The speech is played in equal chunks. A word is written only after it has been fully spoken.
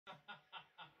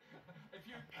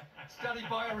Study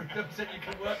biorhythm, said you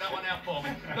can work that one out for me.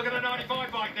 Look at the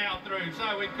 95 bike now through.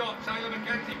 So we've got Taylor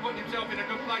Mackenzie putting himself in a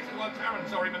good place. It was Aaron,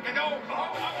 sorry, Mackenzie. In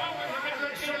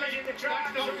the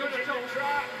track. That's not good at all.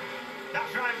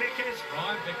 That's Ryan Vickers.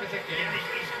 Ryan Vickers again. Yeah,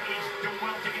 he's done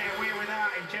well to get away with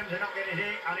that in terms of not getting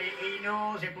hit, and he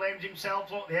knows, he blames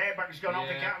himself. Look, the airbag's gone off,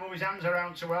 he can't move his hands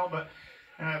around so well, but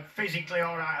physically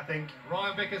all right, I think.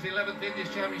 Ryan Vickers, 11th in this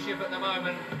championship at the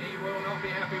moment. He will not be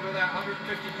happy with that.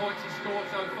 150 points he's scored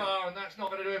so far, and that's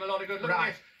not going to do him a lot of good. Look at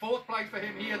this, 4th place for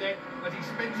him here then, as he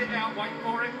spins it out, wait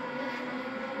for it.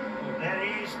 There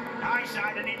he is, high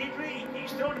side, and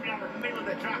he's thrown him down the middle of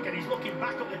the track, and he's looking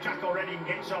back up the track already and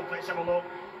gets off. Let's have a look.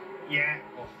 Yeah.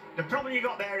 The problem you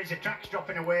got there is the track's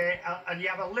dropping away, and you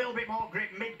have a little bit more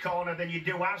grip mid-corner than you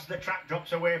do as the track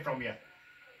drops away from you.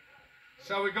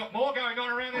 So we've got more going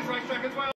on around this racetrack as well.